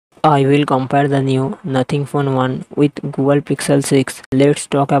I will compare the new Nothing Phone 1 with Google Pixel 6. Let's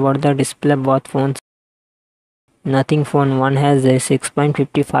talk about the display of both phones. Nothing Phone 1 has a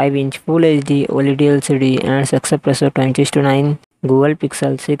 6.55-inch Full HD OLED LCD and success ratio 20:9. Google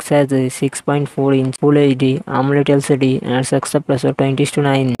Pixel 6 has a 6.4-inch Full HD AMOLED LCD and success ratio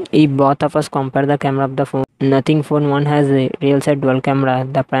 20:9. If both of us compare the camera of the phone, Nothing Phone 1 has a real set dual camera.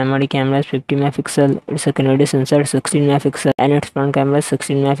 The primary camera is 50 megapixel, its secondary sensor 16 megapixel, and its front camera is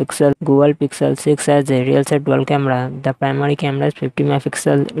 16 megapixel. Google Pixel 6 has a real set dual camera. The primary camera is 50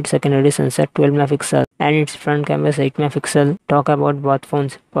 megapixel, its secondary sensor 12 megapixel, and its front camera is 8 megapixel. Talk about both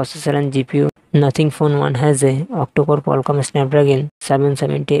phones, processor and GPU. Nothing Phone 1 has a octa-core Qualcomm Snapdragon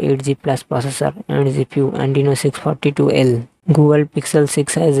 778G Plus processor and GPU Adreno 642L. Google Pixel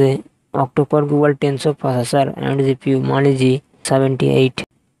 6 has a octa-core Google Tensor processor and GPU Mali G78.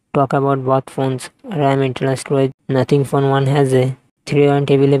 Talk about both phones, RAM internal storage. Nothing Phone 1 has a 3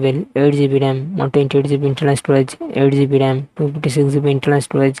 available 8GB RAM, 128GB internal storage, 8GB RAM, 256GB internal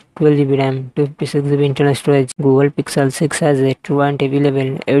storage, 12GB RAM, 256GB internal storage. Google Pixel 6 has a 2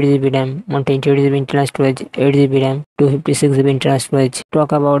 available 8GB RAM, 128GB internal storage, 8GB RAM, 256GB internal storage.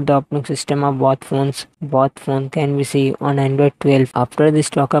 Talk about the operating system of both phones. Both phones can be seen on Android 12. After this,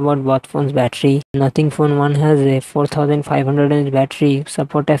 talk about both phones battery. Nothing Phone 1 has a 4500 mAh battery,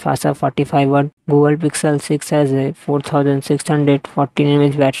 support a fast charge 45W. Google Pixel 6 has a 4614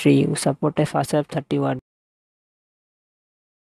 mAh battery, support a fast charge 30W.